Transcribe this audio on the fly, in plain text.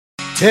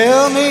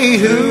Tell me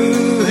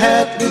who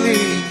hath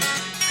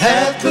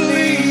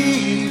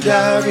believed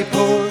our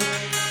report,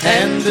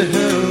 and to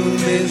whom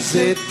is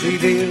it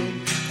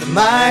revealed, the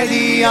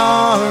mighty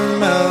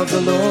arm of the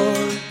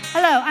Lord.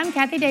 Hello, I'm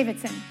Kathie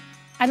Davidson.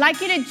 I'd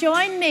like you to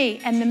join me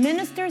and the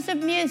ministers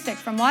of music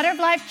from Water of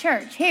Life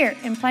Church here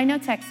in Plano,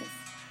 Texas,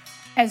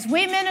 as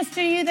we minister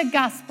to you the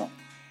gospel,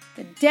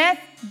 the death,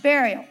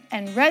 burial,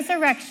 and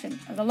resurrection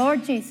of the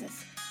Lord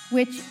Jesus,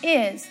 which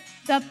is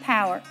the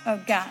power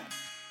of God.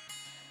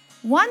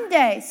 One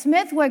day,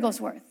 Smith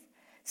Wigglesworth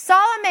saw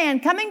a man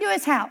coming to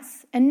his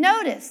house and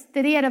noticed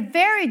that he had a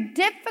very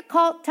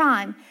difficult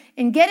time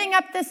in getting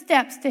up the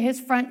steps to his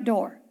front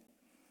door.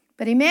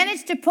 But he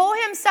managed to pull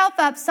himself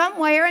up some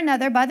way or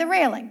another by the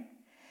railing.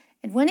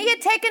 And when he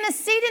had taken a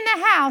seat in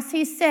the house,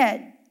 he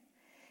said,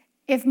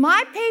 "If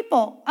my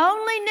people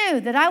only knew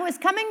that I was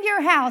coming to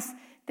your house,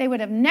 they would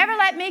have never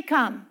let me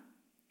come."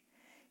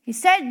 He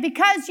said,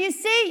 "Because you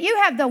see, you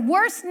have the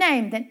worst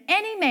name than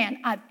any man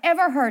I've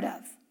ever heard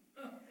of."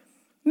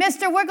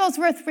 Mr.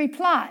 Wigglesworth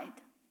replied,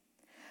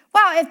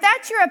 "Well, if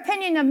that's your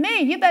opinion of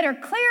me, you better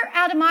clear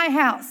out of my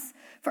house,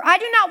 for I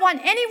do not want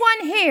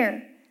anyone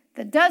here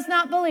that does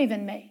not believe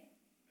in me."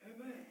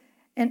 Amen.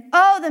 And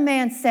the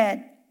man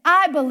said,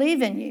 "I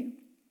believe in you.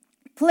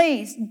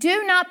 Please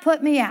do not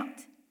put me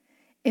out.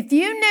 If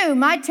you knew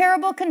my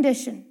terrible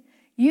condition,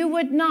 you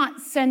would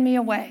not send me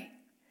away.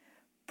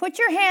 Put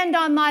your hand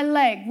on my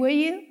leg, will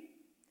you?"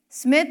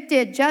 Smith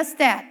did just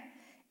that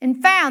and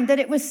found that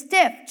it was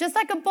stiff, just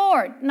like a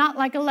board, not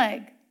like a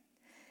leg.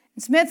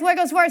 And Smith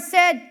Wigglesworth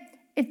said,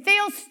 "It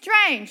feels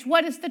strange.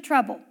 What is the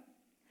trouble?"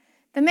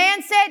 The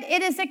man said,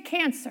 "It is a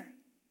cancer.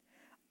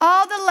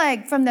 All the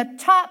leg from the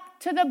top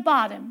to the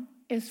bottom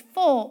is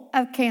full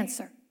of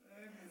cancer."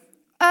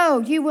 "Oh,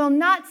 you will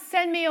not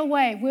send me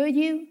away, will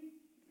you?"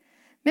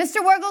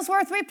 Mr.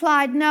 Wigglesworth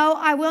replied, "No,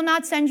 I will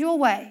not send you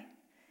away.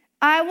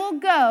 I will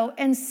go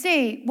and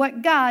see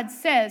what God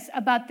says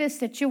about this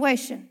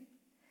situation."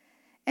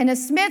 And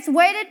as Smith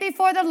waited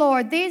before the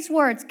Lord, these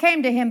words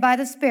came to him by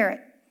the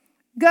Spirit.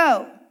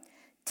 "Go,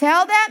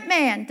 tell that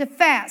man to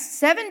fast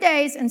 7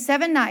 days and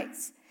 7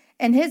 nights,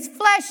 and his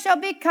flesh shall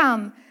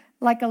become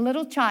like a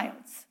little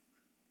child's."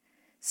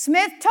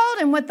 Smith told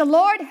him what the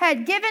Lord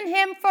had given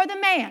him for the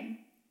man.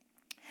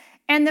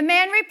 And the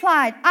man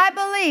replied, "I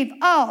believe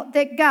all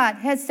that God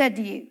has said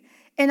to you,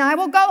 and I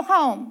will go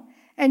home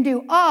and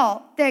do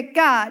all that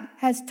God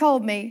has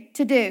told me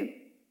to do."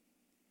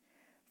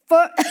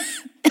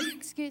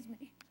 Excuse me.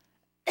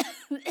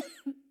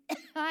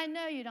 I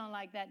know you don't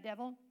like that,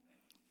 devil.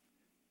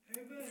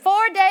 Amen.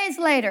 4 days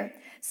later,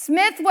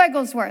 Smith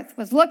Wigglesworth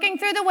was looking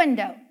through the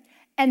window,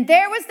 and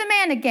there was the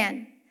man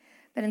again.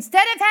 But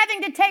instead of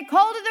having to take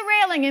hold of the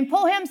railing and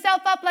pull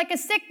himself up like a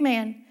sick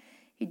man,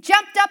 he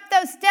jumped up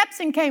those steps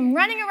and came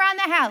running around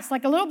the house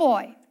like a little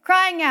boy,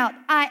 crying out,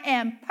 "I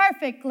am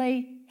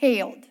perfectly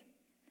healed."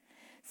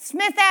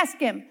 Smith asked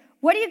him,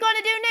 "What are you going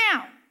to do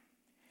now?"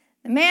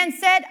 The man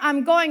said,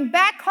 "I'm going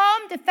back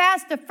home to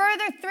fast a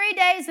further 3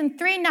 days and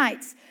 3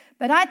 nights,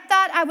 but I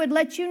thought I would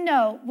let you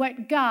know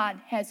what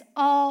God has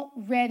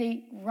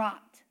already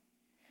wrought."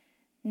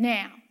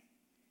 Now,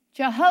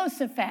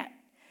 Jehoshaphat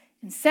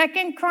in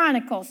 2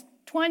 Chronicles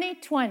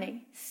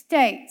 20:20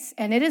 states,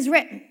 and it is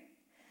written,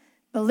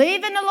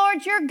 "Believe in the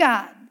Lord your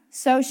God,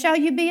 so shall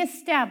you be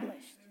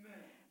established. Amen.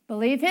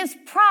 Believe his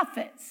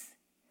prophets,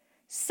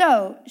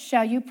 so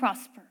shall you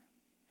prosper."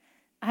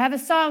 I have a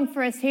song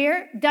for us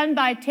here, done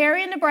by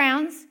Terry and the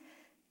Browns,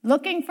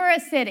 "Looking for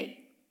a City."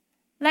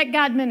 Let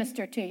God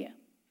minister to you.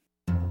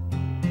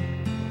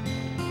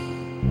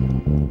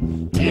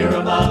 Here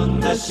among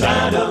the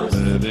shadows,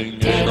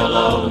 living in a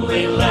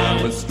lonely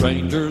land, with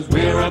strangers,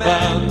 we're a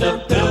band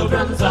of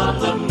pilgrims on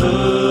the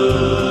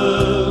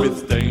move,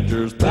 with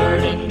dangers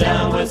burdened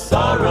down with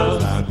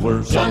sorrows, and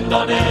we're shunned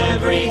on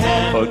every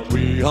hand, but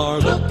we are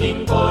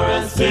looking for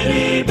a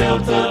city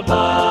built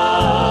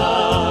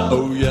above.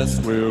 Oh yes,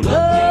 we're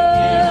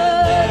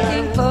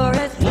looking for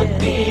a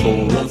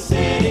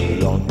city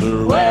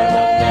yonder where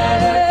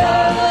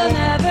we'll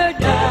never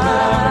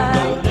die,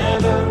 no,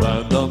 never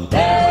run them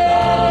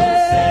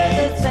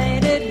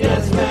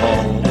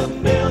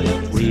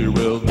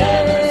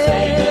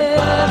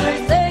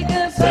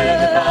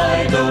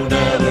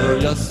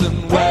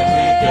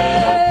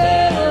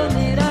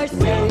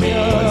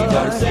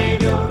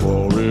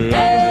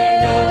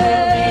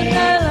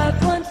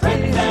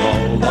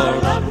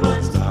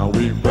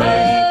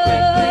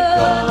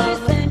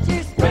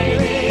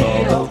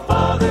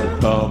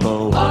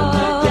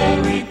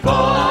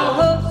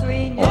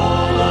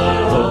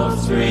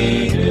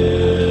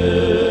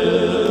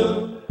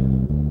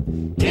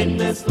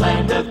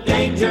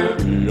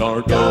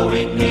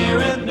going here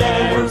and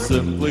there. We're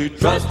simply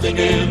trusting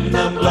in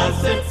the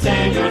blessed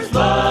Savior's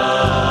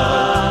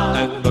love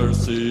and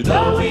mercy.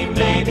 Though we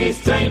may be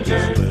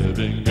strangers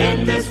living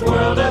in this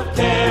world of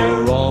care,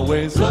 we're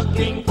always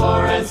looking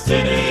for a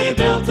city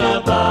built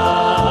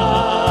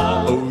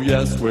above. Oh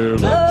yes, we're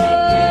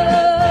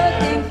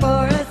looking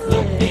for a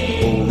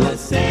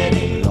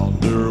city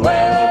yonder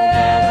where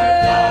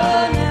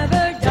we'll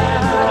never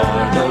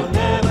die, no,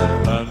 never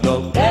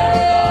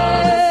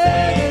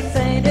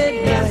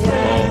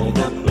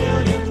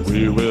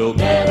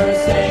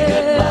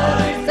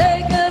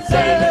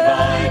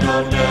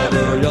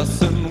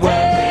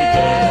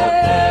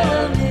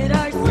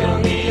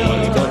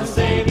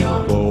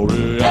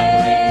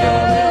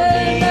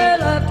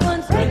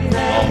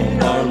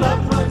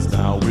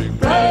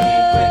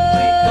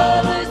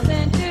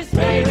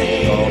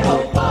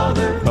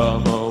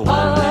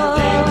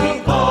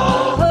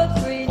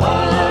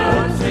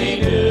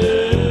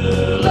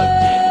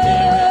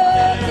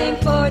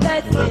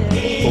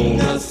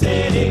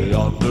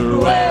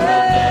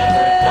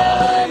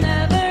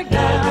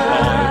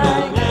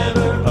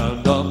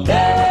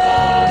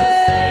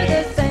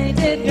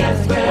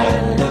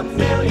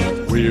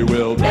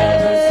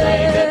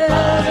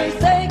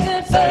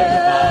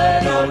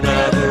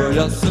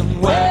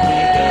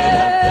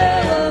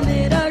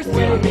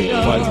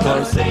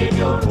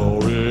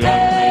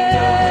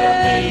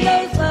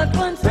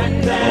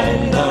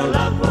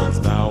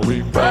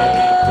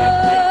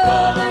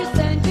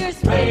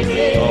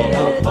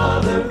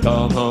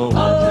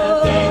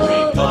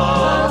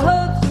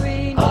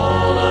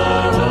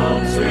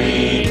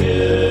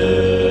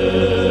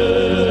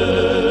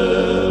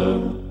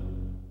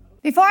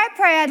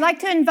like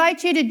to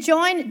invite you to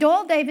join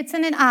Doyle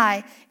Davidson and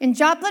I in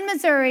Joplin,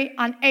 Missouri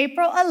on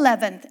April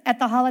 11th at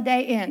the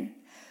Holiday Inn.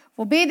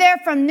 We'll be there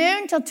from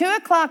noon till 2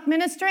 o'clock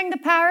ministering the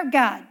power of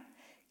God,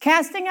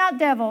 casting out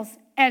devils,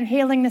 and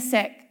healing the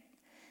sick.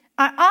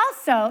 I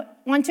also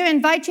want to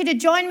invite you to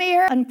join me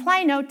here in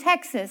Plano,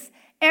 Texas,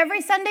 every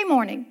Sunday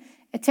morning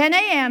at 10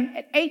 a.m.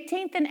 at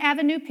 18th and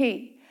Avenue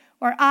P,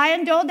 where I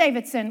and Doyle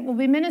Davidson will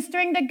be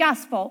ministering the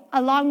gospel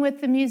along with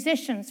the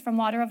musicians from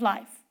Water of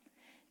Life.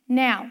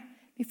 Now,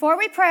 before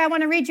we pray, I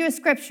want to read you a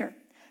scripture.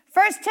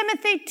 1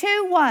 Timothy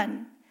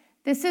 2:1.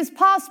 This is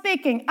Paul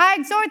speaking. I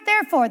exhort,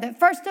 therefore, that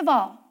first of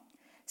all,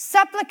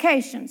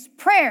 supplications,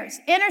 prayers,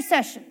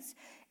 intercessions,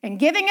 and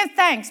giving of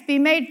thanks be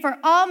made for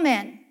all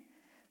men,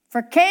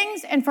 for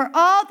kings and for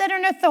all that are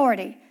in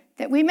authority,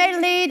 that we may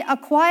lead a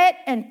quiet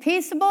and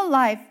peaceable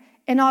life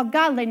in all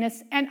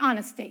godliness and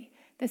honesty.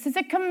 This is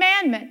a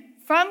commandment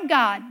from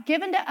God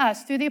given to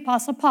us through the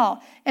Apostle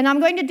Paul, and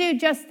I'm going to do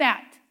just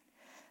that.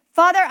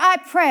 Father, I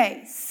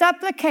pray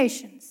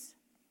supplications,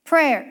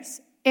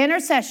 prayers,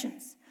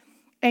 intercessions,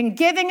 and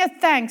giving of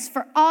thanks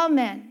for all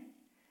men,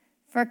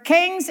 for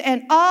kings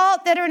and all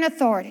that are in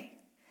authority,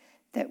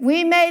 that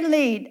we may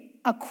lead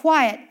a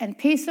quiet and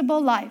peaceable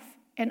life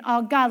in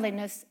all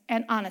godliness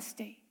and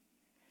honesty.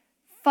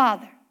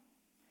 Father,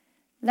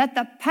 let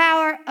the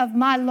power of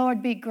my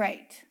Lord be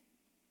great.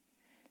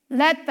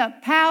 Let the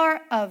power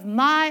of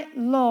my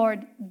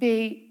Lord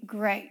be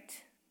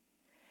great.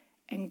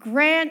 And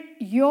grant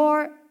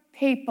your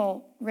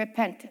people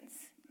repentance.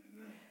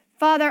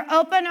 Father,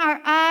 open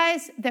our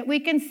eyes that we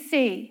can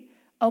see.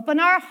 Open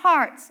our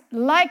hearts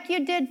like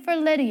you did for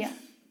Lydia,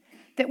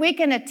 that we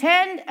can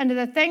attend unto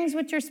the things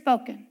which are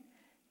spoken.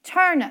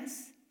 Turn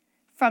us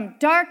from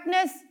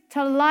darkness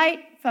to light,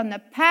 from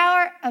the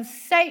power of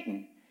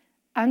Satan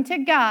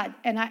unto God.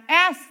 And I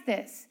ask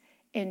this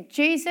in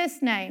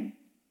Jesus' name,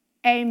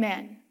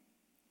 amen.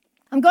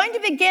 I'm going to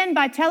begin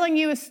by telling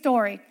you a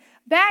story.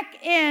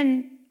 Back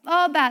in,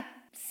 about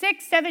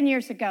 6-7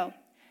 years ago,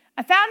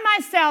 I found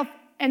myself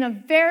in a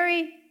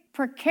very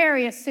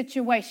precarious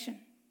situation.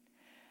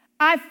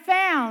 I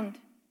found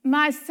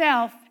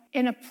myself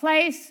in a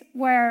place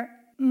where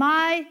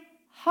my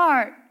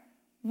heart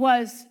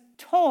was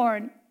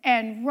torn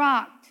and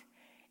rocked,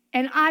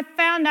 and I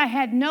found I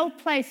had no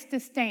place to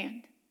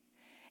stand.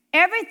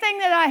 Everything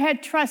that I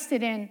had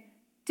trusted in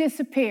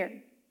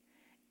disappeared.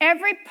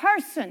 Every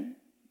person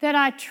that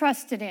I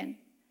trusted in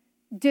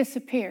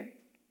disappeared.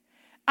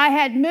 I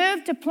had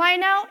moved to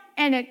Plano,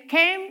 and it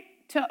came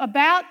to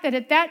about that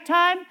at that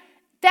time,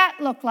 that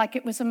looked like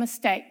it was a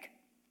mistake.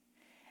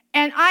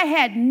 And I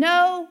had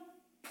no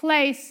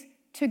place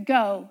to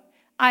go.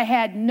 I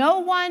had no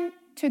one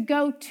to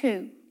go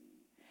to.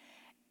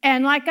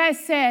 And like I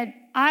said,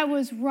 I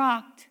was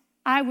rocked.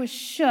 I was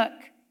shook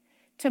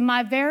to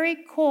my very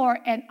core,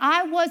 and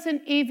I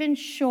wasn't even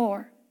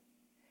sure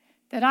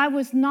that I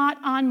was not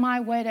on my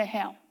way to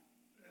hell.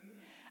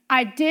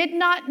 I did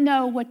not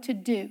know what to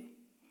do.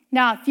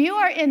 Now, if you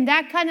are in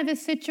that kind of a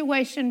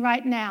situation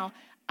right now,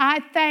 I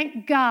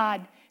thank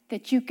God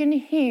that you can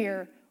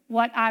hear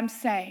what I'm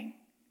saying,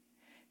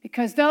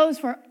 because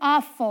those were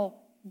awful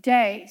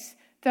days.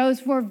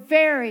 Those were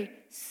very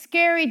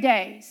scary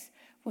days.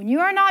 When you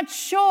are not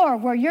sure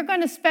where you're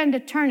going to spend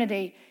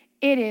eternity,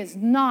 it is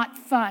not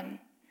fun.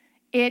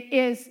 It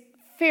is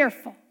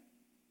fearful.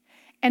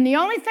 And the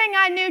only thing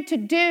I knew to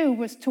do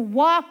was to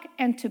walk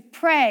and to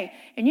pray.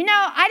 And you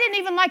know, I didn't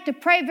even like to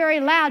pray very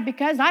loud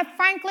because I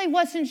frankly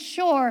wasn't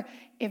sure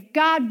if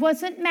God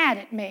wasn't mad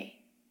at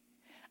me.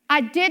 I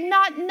did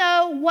not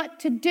know what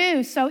to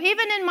do. So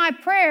even in my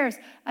prayers,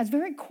 I was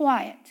very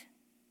quiet.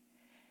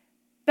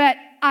 But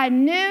I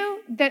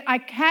knew that I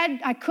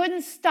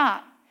couldn't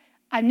stop.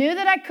 I knew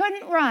that I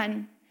couldn't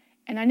run.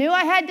 And I knew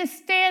I had to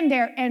stand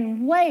there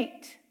and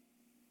wait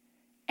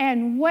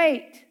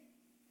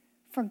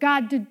for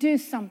God to do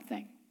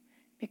something,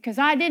 because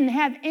I didn't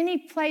have any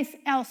place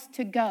else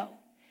to go.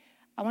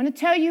 I want to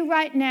tell you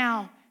right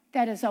now,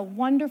 that is a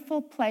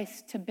wonderful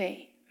place to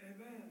be.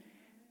 Amen.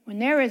 When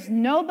there is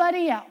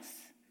nobody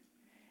else,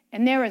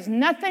 and there is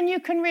nothing you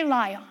can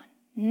rely on,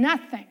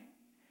 nothing,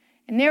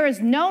 and there is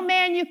no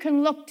man you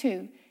can look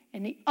to,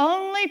 and the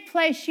only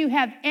place you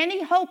have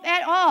any hope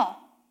at all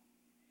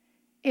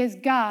is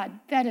God.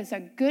 That is a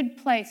good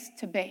place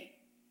to be.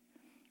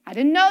 I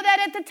didn't know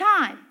that at the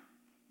time,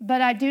 but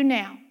I do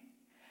now.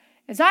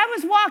 As I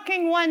was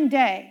walking one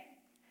day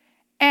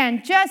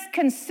and just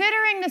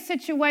considering the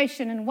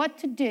situation and what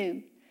to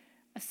do,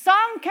 a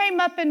song came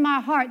up in my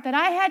heart that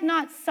I had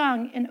not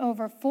sung in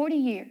over 40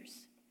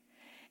 years.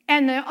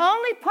 And the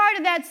only part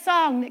of that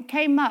song that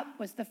came up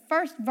was the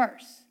first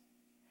verse.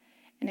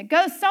 And it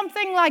goes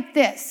something like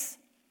this.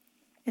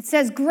 It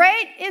says,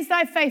 "Great is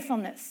thy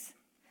faithfulness,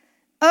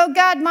 O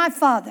God my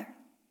Father.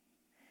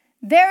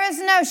 There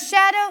is no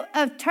shadow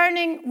of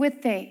turning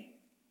with thee.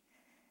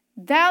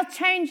 Thou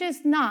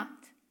changest not.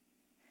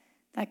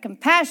 Thy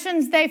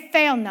compassions, they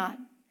fail not.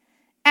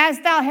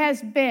 As thou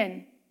hast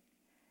been,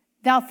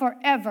 thou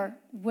forever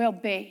will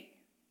be."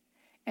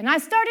 And I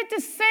started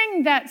to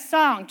sing that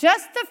song,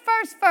 just the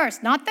first verse,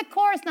 not the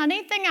chorus, not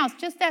anything else,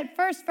 just that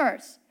first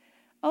verse,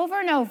 over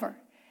and over.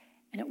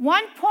 And at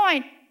one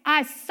point,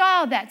 I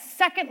saw that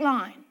second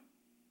line.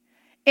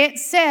 It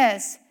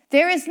says,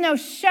 there is no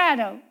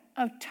shadow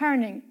of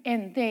turning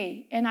in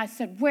thee. And I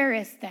said, where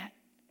is that?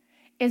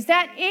 Is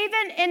that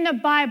even in the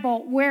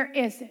Bible? Where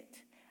is it?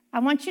 I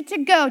want you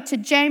to go to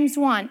James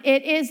 1.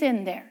 It is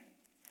in there.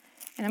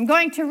 And I'm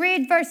going to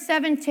read verse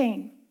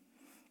 17.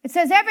 It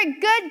says, every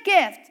good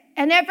gift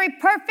and every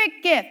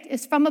perfect gift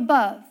is from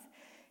above,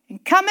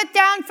 and cometh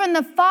down from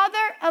the Father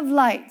of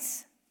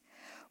lights,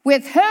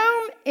 with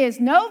whom is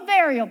no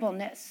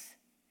variableness,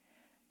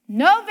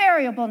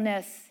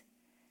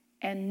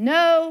 and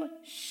no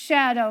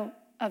shadow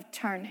of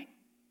turning.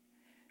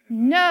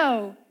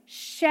 No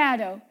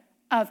shadow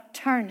of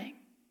turning.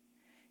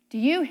 Do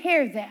you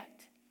hear that?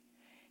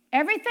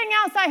 Everything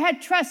else I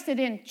had trusted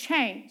in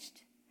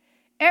changed.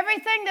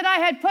 Everything that I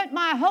had put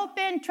my hope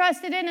in,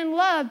 trusted in, and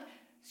loved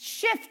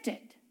shifted.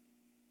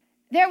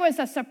 There was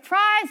a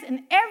surprise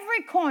in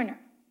every corner.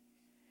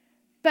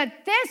 But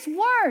this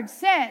word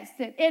says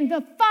that in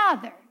the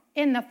Father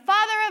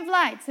of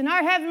lights, in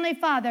our Heavenly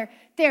Father,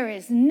 there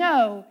is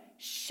no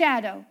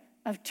shadow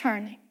of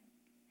turning.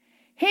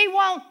 He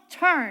won't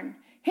turn.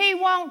 He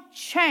won't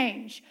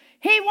change.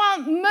 He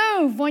won't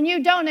move when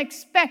you don't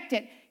expect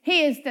it.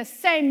 He is the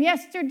same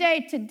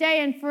yesterday,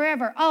 today, and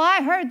forever. Oh,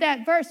 I heard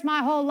that verse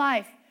my whole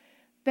life.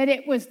 But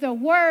it was the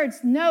words,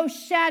 no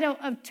shadow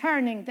of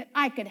turning, that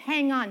I could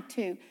hang on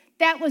to.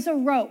 That was a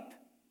rope.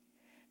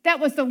 That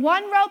was the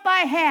one rope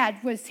I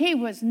had, was he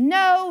was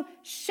no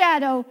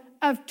shadow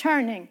of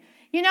turning.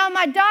 You know,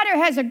 my daughter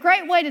has a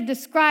great way to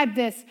describe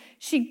this.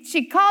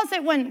 She calls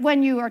it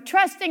when you are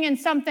trusting in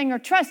something or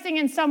trusting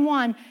in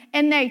someone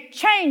and they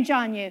change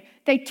on you,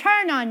 they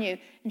turn on you.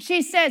 And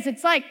she says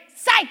it's like,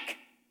 psych.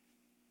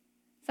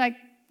 It's like,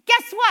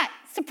 guess what?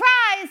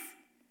 Surprise.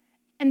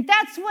 And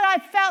that's what I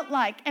felt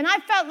like. And I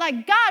felt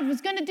like God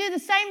was going to do the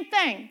same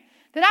thing.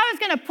 That I was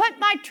going to put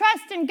my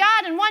trust in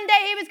God, and one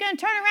day he was going to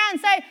turn around and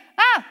say,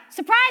 oh,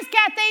 surprise,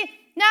 Kathie.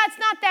 No, it's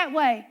not that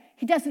way.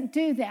 He doesn't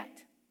do that.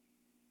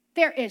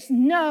 There is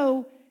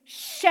no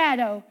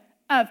shadow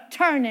of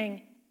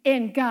turning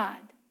in God.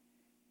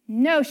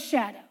 No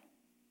shadow.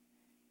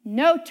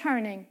 No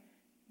turning.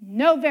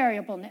 No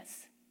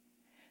variableness.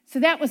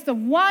 So that was the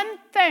one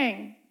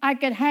thing I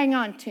could hang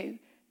on to.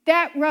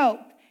 That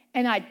rope.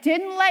 And I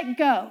didn't let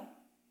go.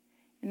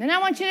 And then I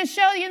want you to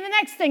show you the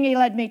next thing he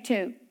led me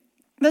to.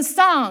 The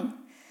song,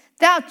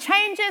 thou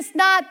changest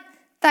not,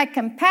 thy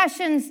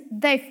compassions,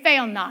 they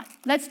fail not.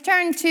 Let's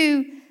turn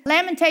to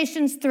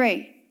Lamentations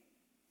 3.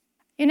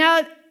 You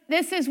know,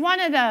 this is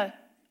one of the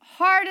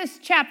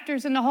hardest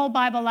chapters in the whole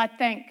Bible, I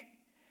think.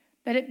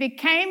 But it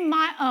became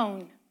my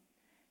own.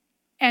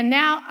 And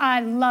now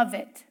I love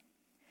it.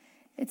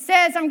 It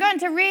says, I'm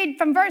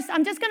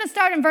just going to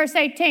start in verse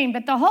 18,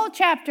 but the whole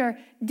chapter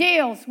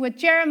deals with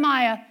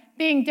Jeremiah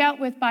being dealt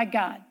with by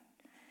God.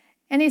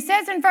 And he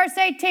says in verse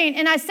 18,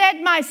 and I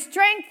said, my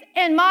strength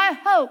and my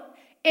hope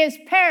is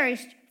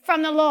perished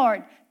from the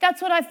Lord.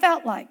 That's what I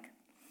felt like.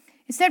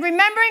 He said,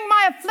 remembering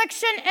my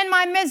affliction and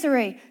my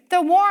misery,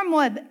 the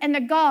wormwood and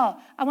the gall.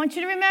 I want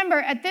you to remember,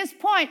 at this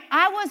point,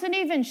 I wasn't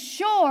even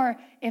sure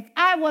if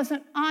I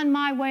wasn't on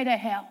my way to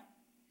hell.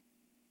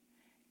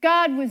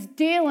 God was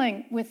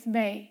dealing with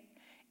me.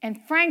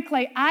 And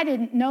frankly, I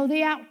didn't know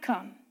the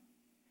outcome.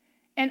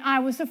 And I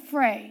was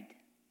afraid.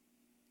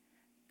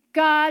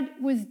 God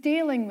was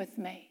dealing with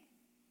me.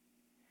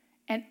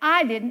 And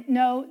I didn't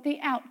know the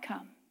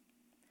outcome.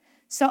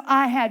 So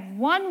I had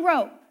one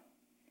rope.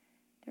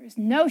 There was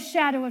no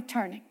shadow of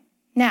turning.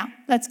 Now,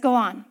 let's go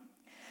on.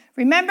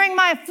 Remembering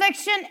my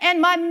affliction and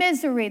my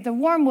misery, the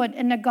wormwood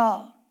and the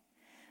gall.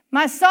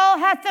 My soul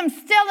hath them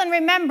still in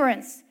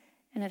remembrance,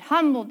 and it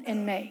humbled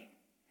in me.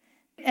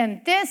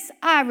 And this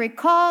I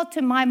recall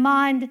to my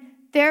mind,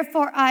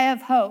 therefore I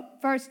have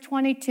hope. Verse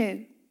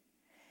 22.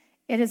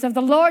 It is of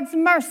the Lord's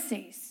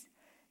mercies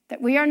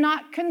that we are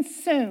not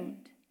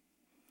consumed,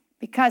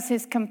 because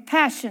his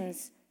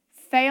compassions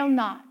fail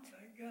not.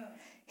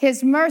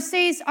 His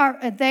mercies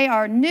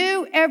are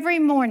new every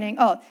morning.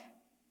 Oh,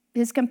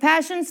 his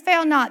compassions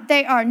fail not.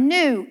 They are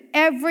new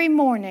every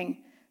morning.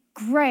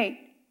 Great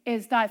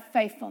is thy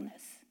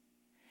faithfulness.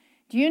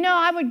 Do you know,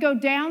 I would go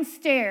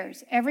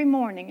downstairs every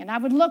morning and I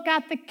would look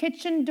out the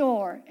kitchen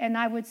door and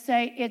I would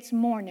say, it's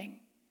morning.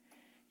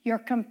 Your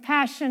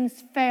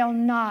compassions fail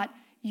not.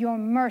 Your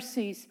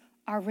mercies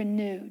are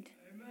renewed.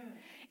 Amen.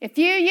 If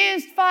you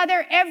used,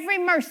 Father, every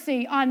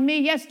mercy on me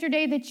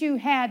yesterday that you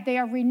had, they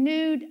are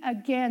renewed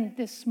again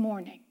this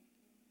morning.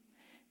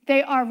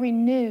 They are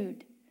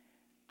renewed.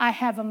 I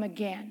have them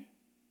again.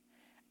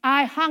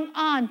 I hung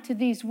on to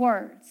these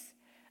words.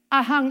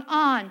 I hung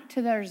on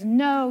to there's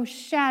no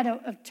shadow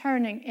of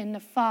turning in the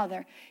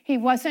Father. He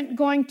wasn't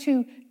going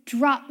to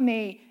drop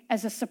me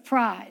as a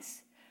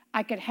surprise.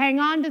 I could hang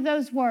on to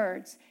those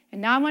words.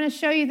 And now I want to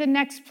show you the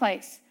next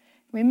place.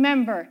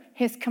 Remember,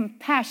 his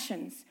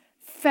compassions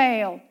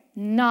fail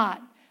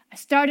not. I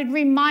started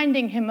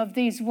reminding him of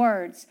these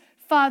words.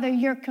 Father,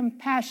 your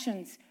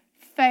compassions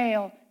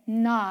fail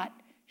not.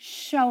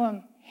 Show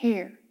them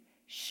here.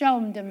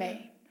 Show them to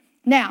me.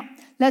 Now,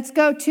 let's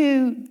go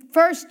to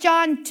 1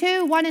 John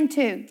 2, 1 and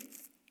 2.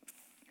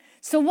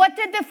 So what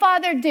did the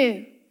Father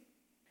do?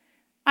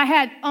 I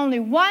had only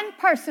one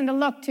person to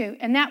look to,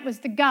 and that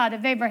was the God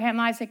of Abraham,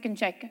 Isaac, and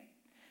Jacob.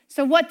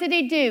 So what did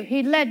he do?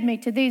 He led me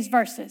to these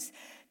verses.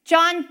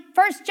 1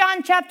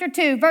 John chapter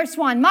 2, verse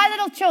 1. My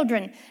little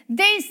children,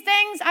 these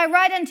things I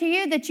write unto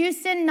you that you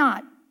sin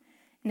not.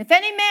 And if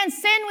any man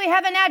sin, we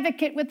have an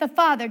advocate with the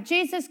Father,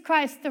 Jesus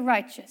Christ the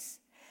righteous.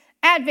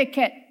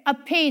 Advocate,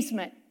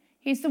 appeasement.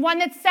 He's the one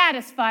that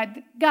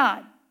satisfied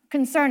God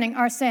concerning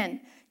our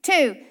sin.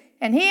 2,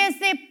 and he is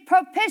the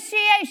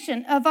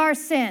propitiation of our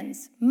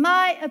sins,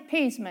 my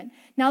appeasement.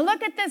 Now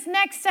look at this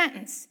next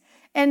sentence.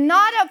 And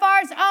not of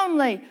ours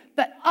only,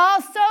 but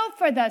also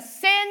for the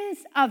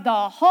sins of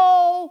the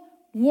whole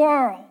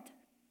world.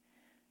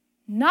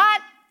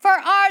 Not for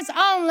ours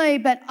only,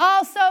 but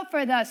also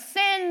for the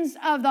sins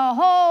of the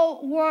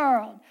whole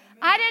world.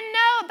 I didn't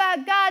know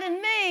about God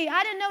and me.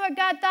 I didn't know what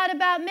God thought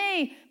about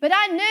me, but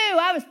I knew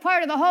I was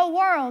part of the whole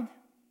world.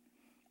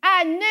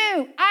 I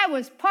knew I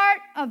was part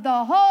of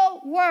the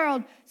whole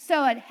world,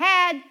 so it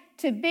had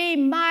to be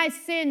my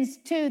sins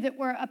too that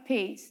were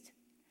appeased.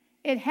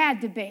 It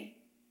had to be.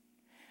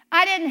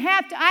 I didn't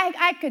have to.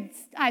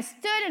 I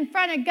stood in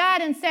front of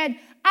God and said,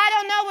 I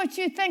don't know what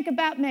you think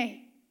about me.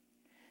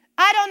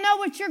 I don't know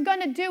what you're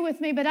going to do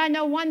with me, but I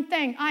know one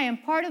thing. I am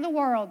part of the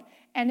world.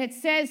 And it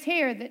says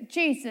here that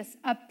Jesus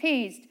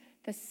appeased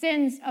the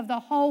sins of the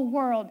whole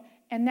world,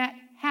 and that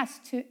has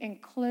to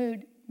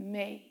include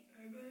me.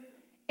 Amen.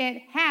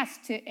 It has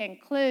to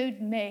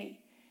include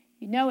me.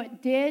 You know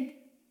it did?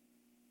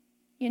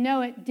 You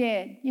know it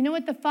did. You know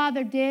what the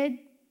Father did?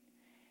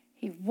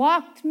 He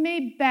walked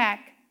me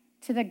back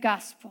to the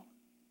gospel.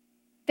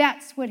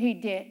 That's what he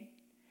did.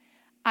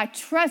 I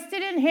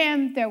trusted in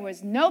him. There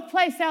was no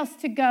place else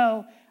to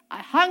go.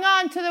 I hung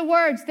on to the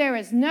words, there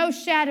is no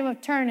shadow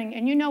of turning.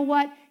 And you know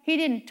what? He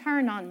didn't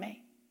turn on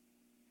me.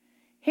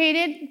 He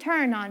didn't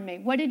turn on me.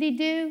 What did he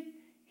do?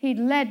 He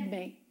led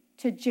me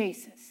to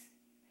Jesus.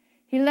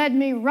 He led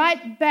me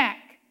right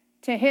back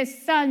to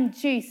his son,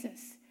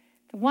 Jesus,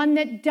 the one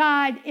that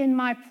died in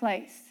my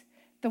place,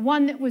 the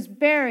one that was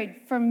buried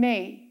for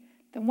me,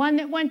 the one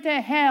that went to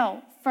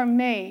hell for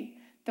me,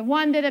 the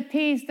one that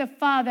appeased the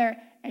Father,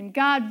 and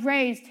God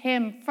raised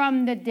him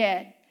from the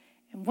dead.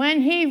 And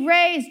when he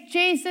raised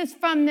Jesus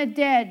from the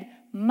dead,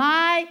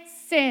 my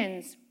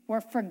sins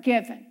were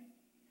forgiven.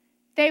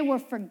 They were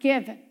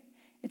forgiven.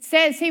 It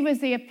says he was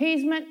the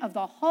appeasement of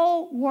the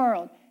whole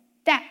world.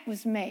 That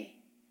was me.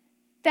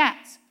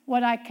 That's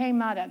what I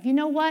came out of. You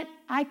know what?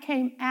 I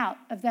came out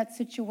of that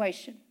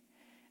situation.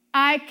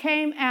 I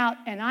came out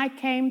and I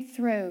came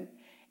through.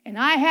 And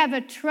I have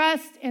a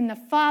trust in the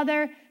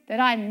Father that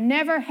I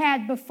never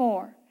had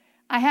before.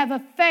 I have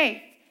a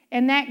faith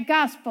in that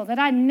gospel that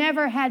I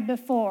never had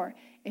before.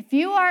 If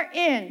you are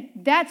in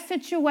that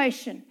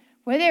situation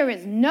where there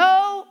is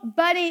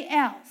nobody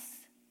else,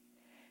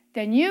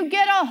 then you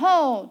get a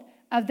hold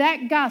of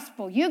that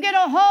gospel. You get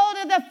a hold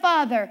of the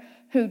Father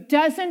who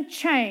doesn't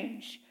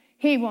change.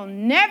 He will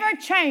never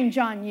change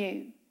on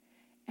you.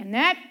 And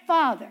that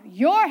Father,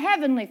 your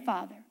heavenly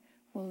Father,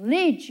 will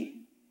lead you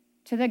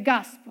to the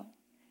gospel.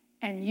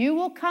 And you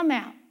will come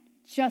out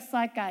just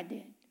like I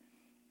did.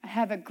 I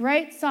have a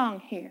great song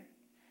here.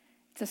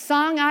 It's a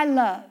song I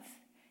love.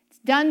 It's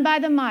done by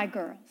the My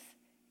Girls.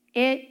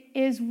 It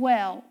is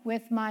well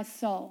with my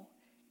soul.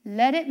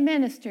 Let it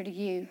minister to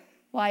you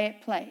while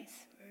it plays.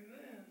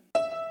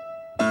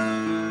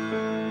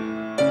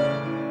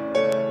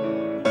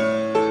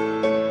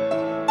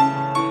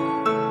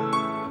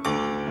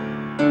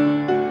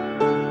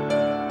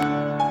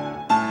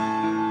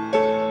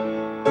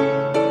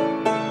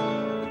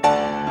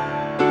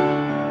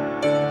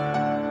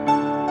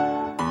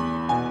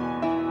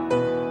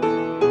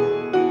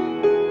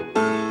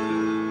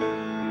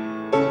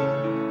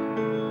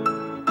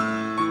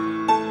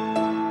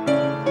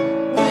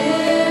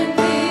 When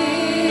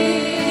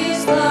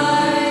peace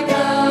like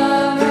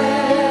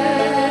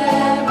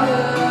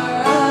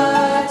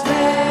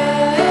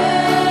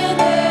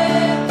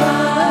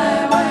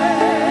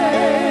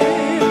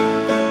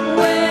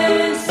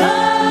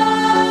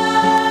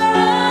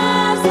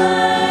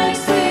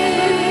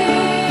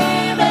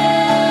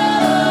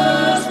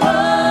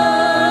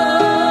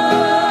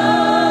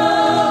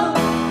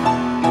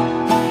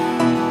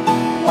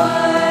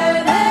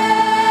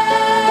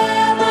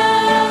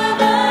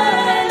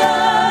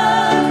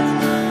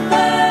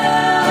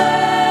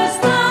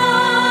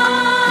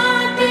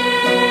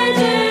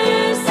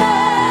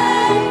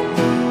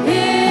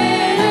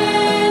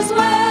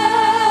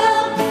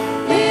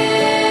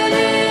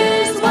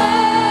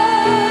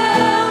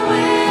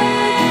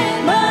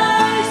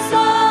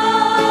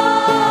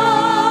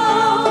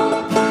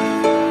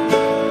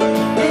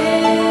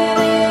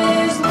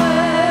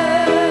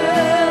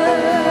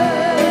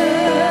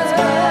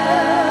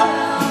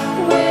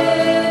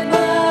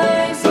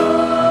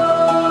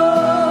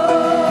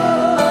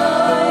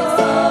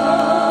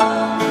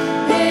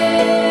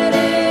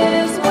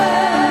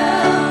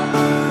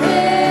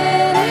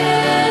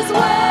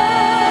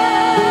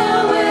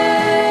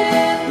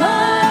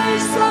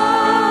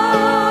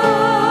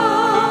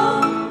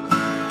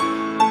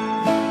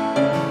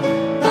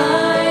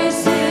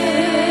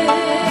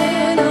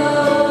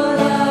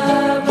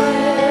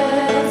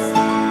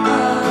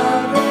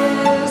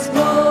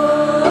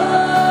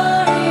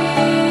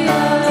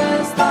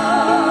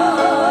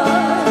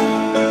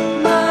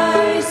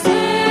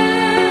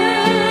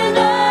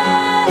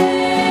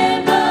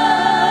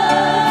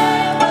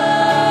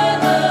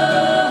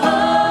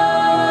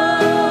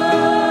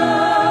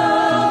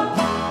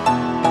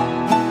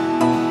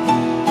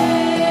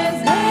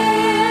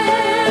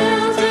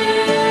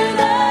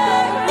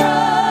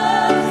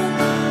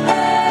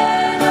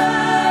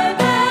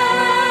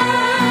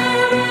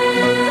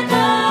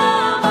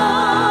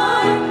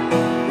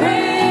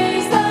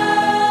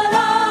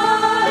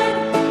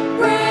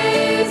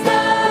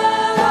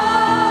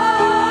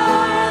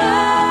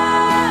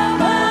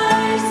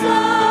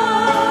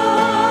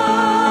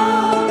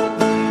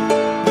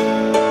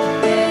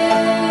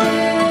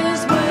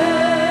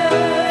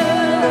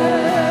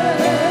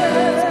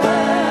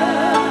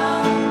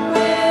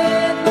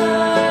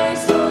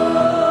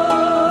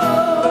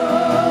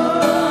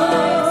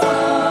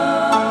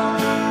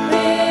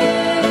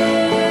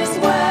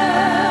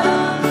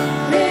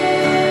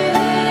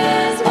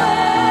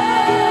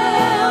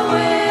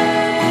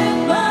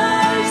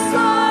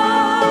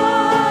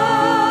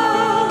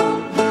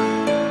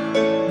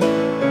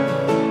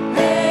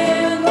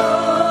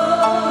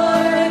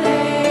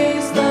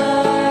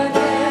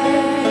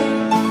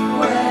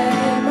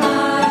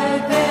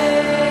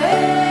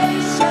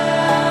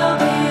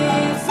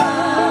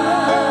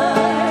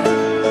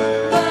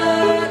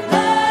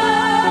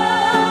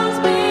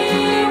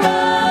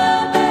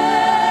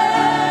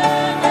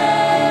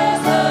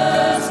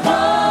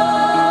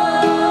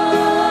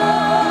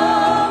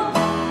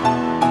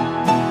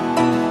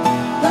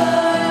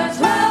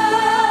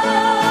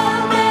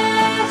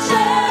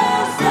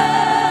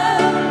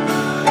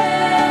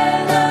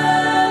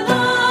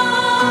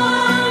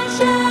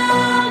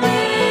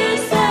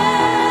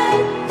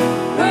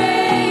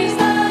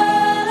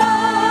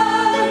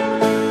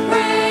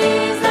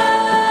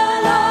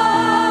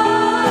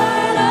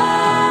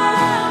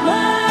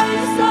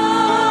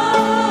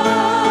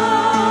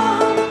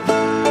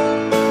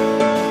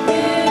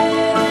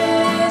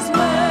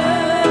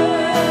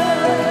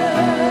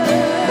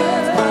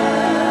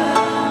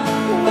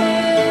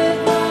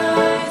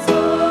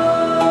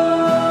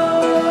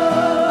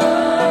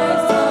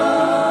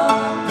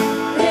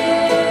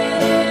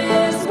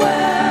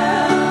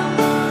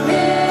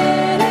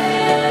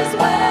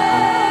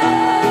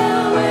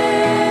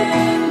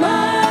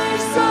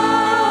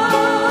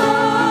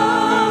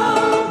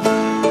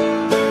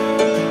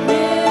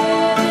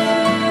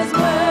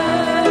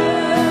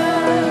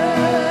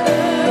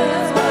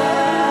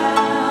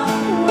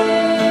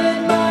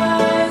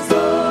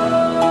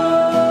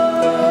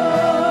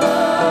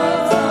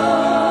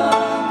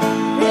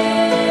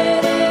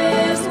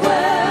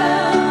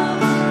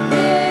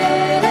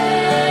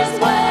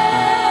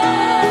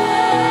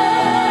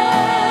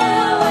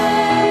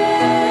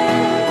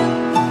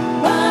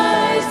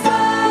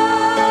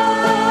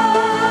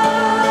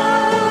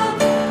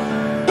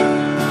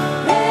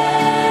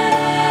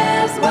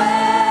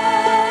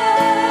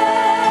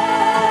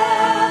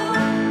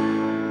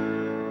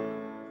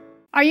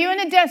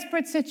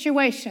desperate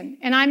situation,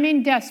 and I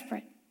mean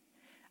desperate?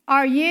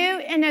 Are you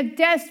in a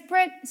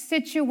desperate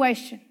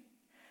situation?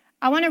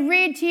 I want to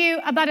read to you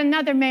about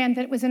another man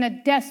that was in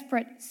a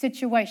desperate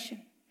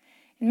situation.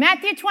 In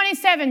Matthew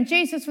 27,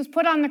 Jesus was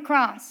put on the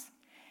cross.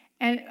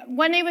 And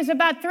when he was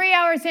about 3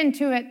 hours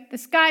into it, the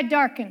sky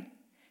darkened.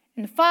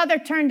 And the Father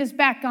turned his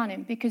back on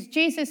him because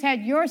Jesus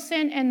had your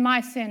sin and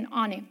my sin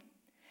on him.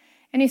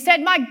 And he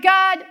said, my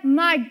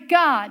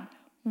God,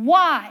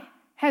 why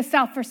hast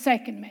thou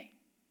forsaken me?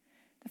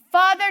 The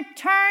Father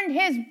turned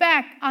his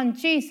back on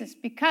Jesus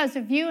because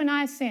of you and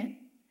I's sin.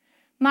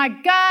 My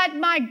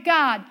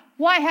God,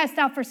 why hast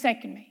thou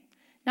forsaken me?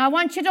 Now I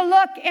want you to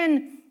look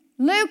in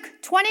Luke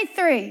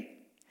 23,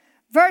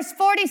 verse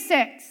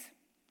 46.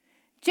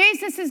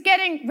 Jesus is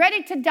getting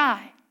ready to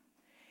die.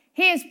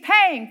 He is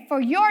paying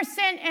for your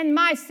sin and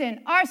my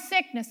sin, our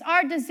sickness,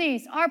 our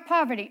disease, our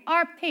poverty,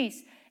 our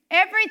peace.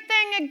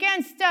 Everything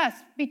against us,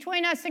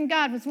 between us and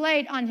God, was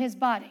laid on his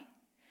body.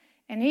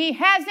 And he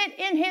has it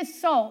in his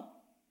soul.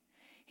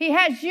 He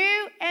has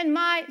you and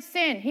my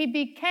sin. He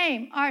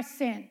became our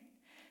sin.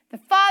 The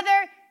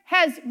Father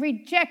has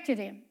rejected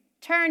him,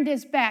 turned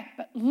his back.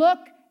 But look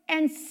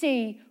and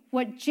see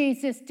what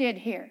Jesus did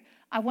here.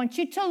 I want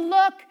you to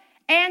look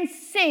and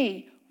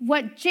see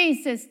what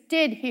Jesus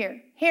did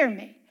here. Hear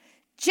me.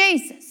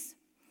 Jesus,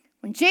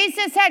 when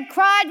Jesus had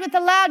cried with a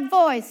loud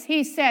voice,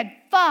 he said,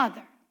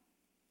 Father,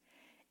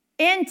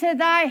 into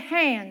thy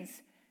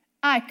hands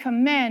I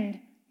commend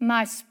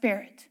my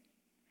spirit.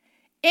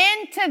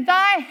 Into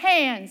thy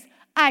hands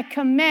I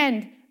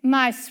commend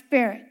my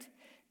spirit.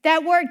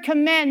 That word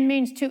commend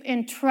means to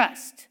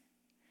entrust.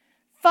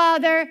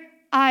 Father,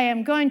 I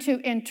am going to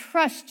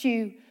entrust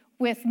you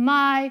with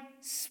my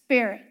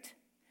spirit.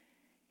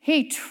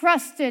 He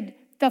trusted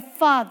the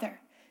Father,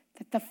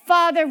 that the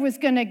Father was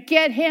going to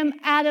get him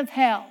out of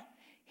hell.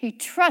 He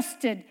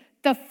trusted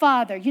the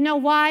Father. You know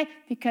why?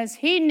 Because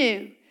he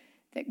knew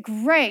that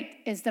great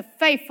is the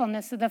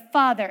faithfulness of the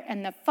Father,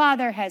 and the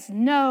Father has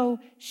no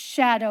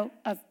shadow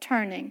of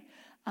turning.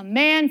 A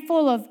man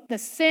full of the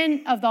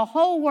sin of the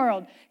whole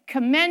world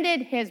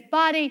commended his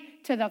body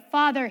to the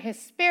Father, his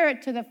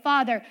spirit to the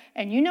Father.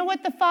 And you know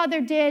what the Father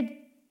did?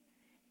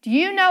 Do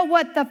you know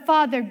what the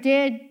Father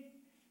did?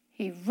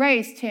 He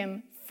raised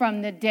him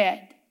from the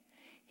dead.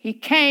 He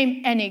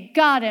came and he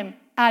got him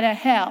out of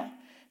hell.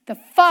 The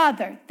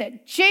Father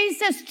that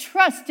Jesus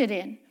trusted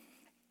in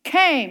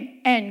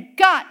came and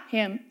got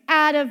him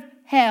out of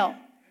hell.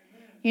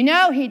 You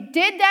know, he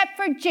did that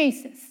for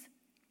Jesus.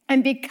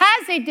 And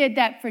because he did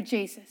that for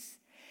Jesus,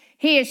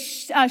 he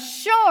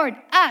assured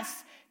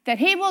us that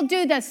he will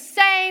do the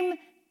same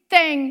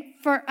thing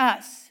for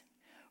us.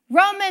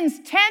 Romans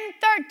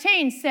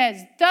 10:13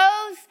 says,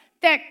 those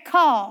that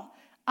call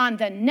on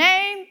the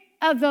name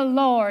of the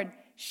Lord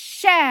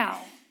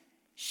shall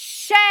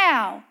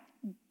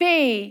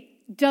be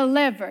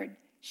delivered.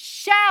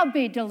 Shall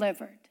be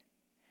delivered.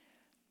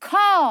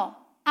 Call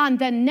on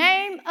the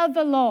name of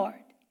the Lord.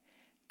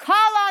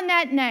 Call on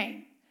that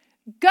name.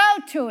 Go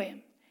to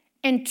him.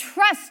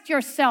 Entrust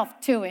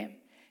yourself to him.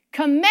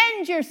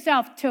 Commend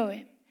yourself to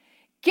him.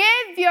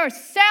 Give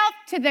yourself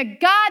to the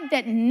God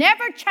that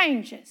never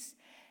changes,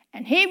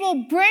 and he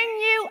will bring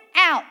you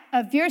out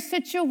of your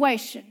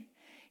situation.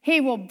 He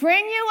will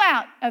bring you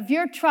out of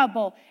your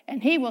trouble,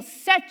 and he will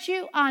set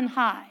you on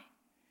high.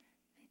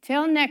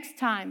 Until next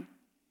time,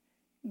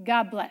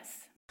 God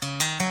bless.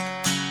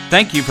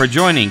 Thank you for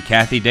joining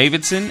Kathie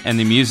Davidson and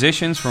the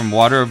musicians from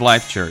Water of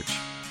Life Church.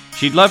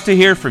 She'd love to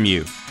hear from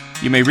you.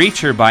 You may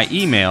reach her by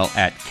email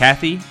at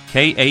Kathie,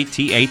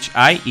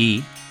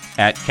 Kathie,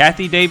 at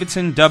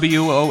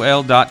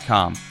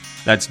KathieDavidsonWOL.com.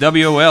 That's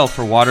WOL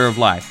for Water of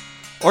Life.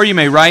 Or you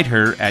may write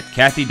her at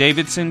Kathie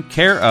Davidson,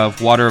 care of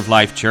Water of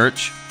Life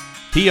Church,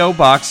 P.O.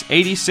 Box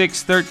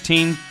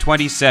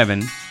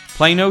 861327,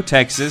 Plano,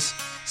 Texas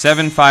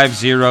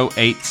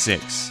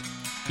 75086.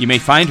 You may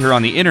find her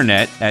on the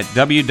internet at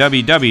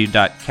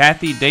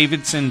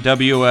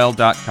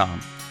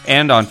www.KathieDavidsonWOL.com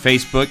and on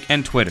Facebook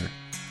and Twitter.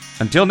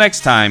 Until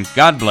next time,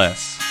 God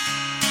bless.